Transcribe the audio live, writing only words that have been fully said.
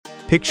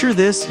Picture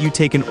this: you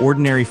take an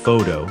ordinary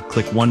photo,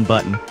 click one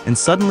button, and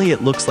suddenly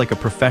it looks like a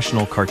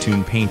professional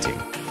cartoon painting.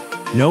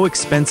 No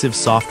expensive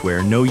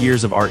software, no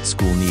years of art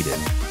school needed.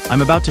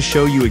 I'm about to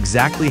show you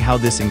exactly how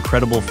this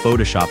incredible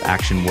Photoshop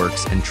action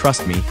works, and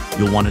trust me,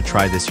 you'll want to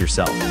try this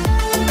yourself.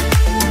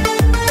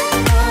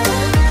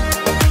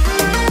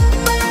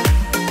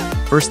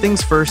 First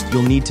things first,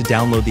 you'll need to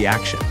download the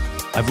action.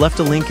 I've left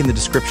a link in the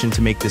description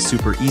to make this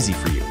super easy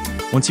for you.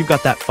 Once you've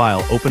got that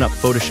file, open up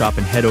Photoshop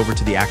and head over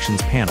to the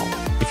Actions panel.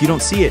 If you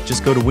don't see it,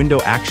 just go to Window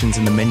Actions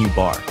in the menu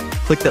bar.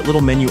 Click that little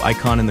menu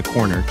icon in the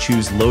corner,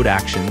 choose Load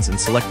Actions, and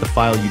select the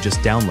file you just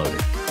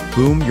downloaded.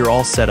 Boom, you're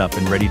all set up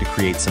and ready to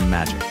create some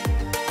magic.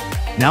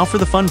 Now for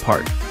the fun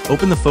part.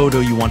 Open the photo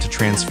you want to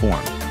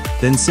transform.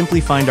 Then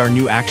simply find our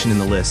new action in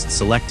the list,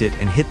 select it,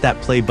 and hit that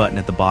play button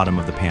at the bottom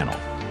of the panel.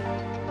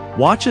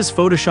 Watch as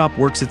Photoshop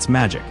works its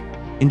magic.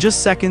 In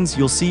just seconds,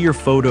 you'll see your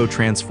photo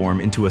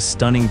transform into a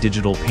stunning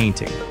digital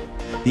painting.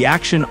 The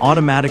action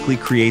automatically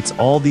creates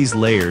all these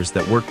layers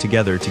that work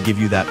together to give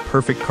you that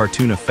perfect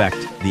cartoon effect.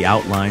 The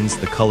outlines,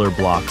 the color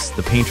blocks,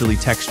 the painterly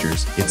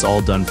textures, it's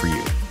all done for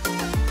you.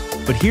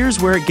 But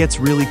here's where it gets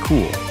really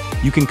cool.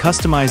 You can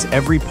customize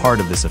every part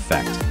of this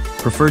effect.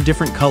 Prefer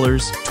different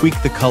colors,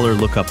 tweak the color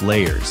lookup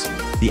layers.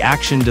 The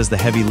action does the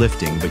heavy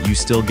lifting, but you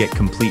still get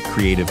complete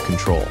creative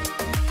control.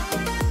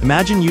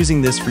 Imagine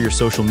using this for your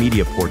social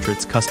media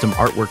portraits, custom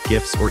artwork,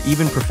 gifts, or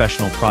even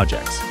professional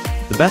projects.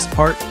 The best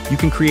part, you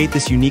can create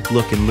this unique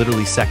look in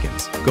literally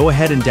seconds. Go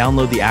ahead and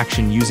download the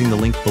action using the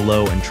link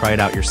below and try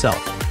it out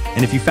yourself.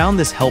 And if you found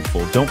this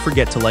helpful, don't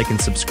forget to like and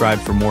subscribe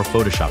for more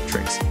Photoshop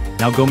tricks.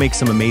 Now go make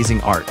some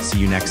amazing art. See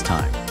you next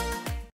time.